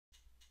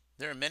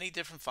There are many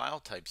different file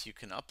types you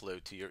can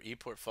upload to your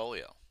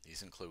ePortfolio.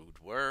 These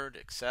include Word,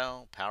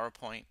 Excel,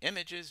 PowerPoint,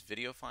 images,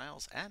 video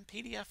files, and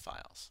PDF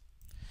files.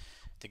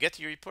 To get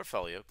to your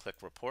ePortfolio, click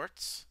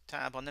Reports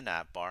tab on the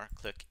nav bar,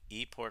 click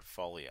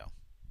ePortfolio.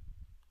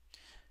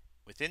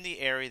 Within the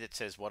area that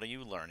says What are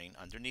you learning,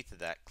 underneath of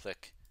that,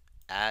 click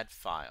Add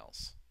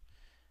Files.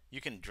 You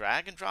can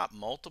drag and drop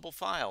multiple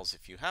files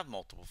if you have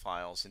multiple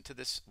files into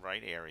this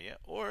right area,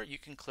 or you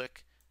can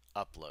click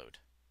Upload.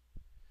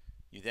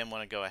 You then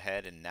want to go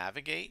ahead and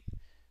navigate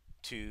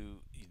to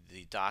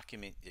the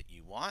document that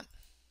you want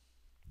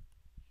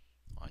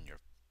on your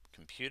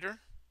computer.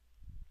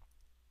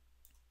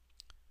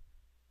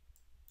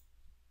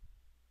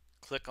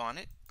 Click on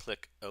it,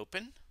 click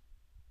Open,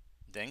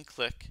 then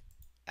click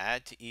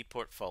Add to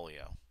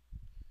ePortfolio.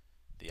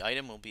 The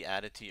item will be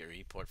added to your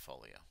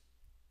ePortfolio.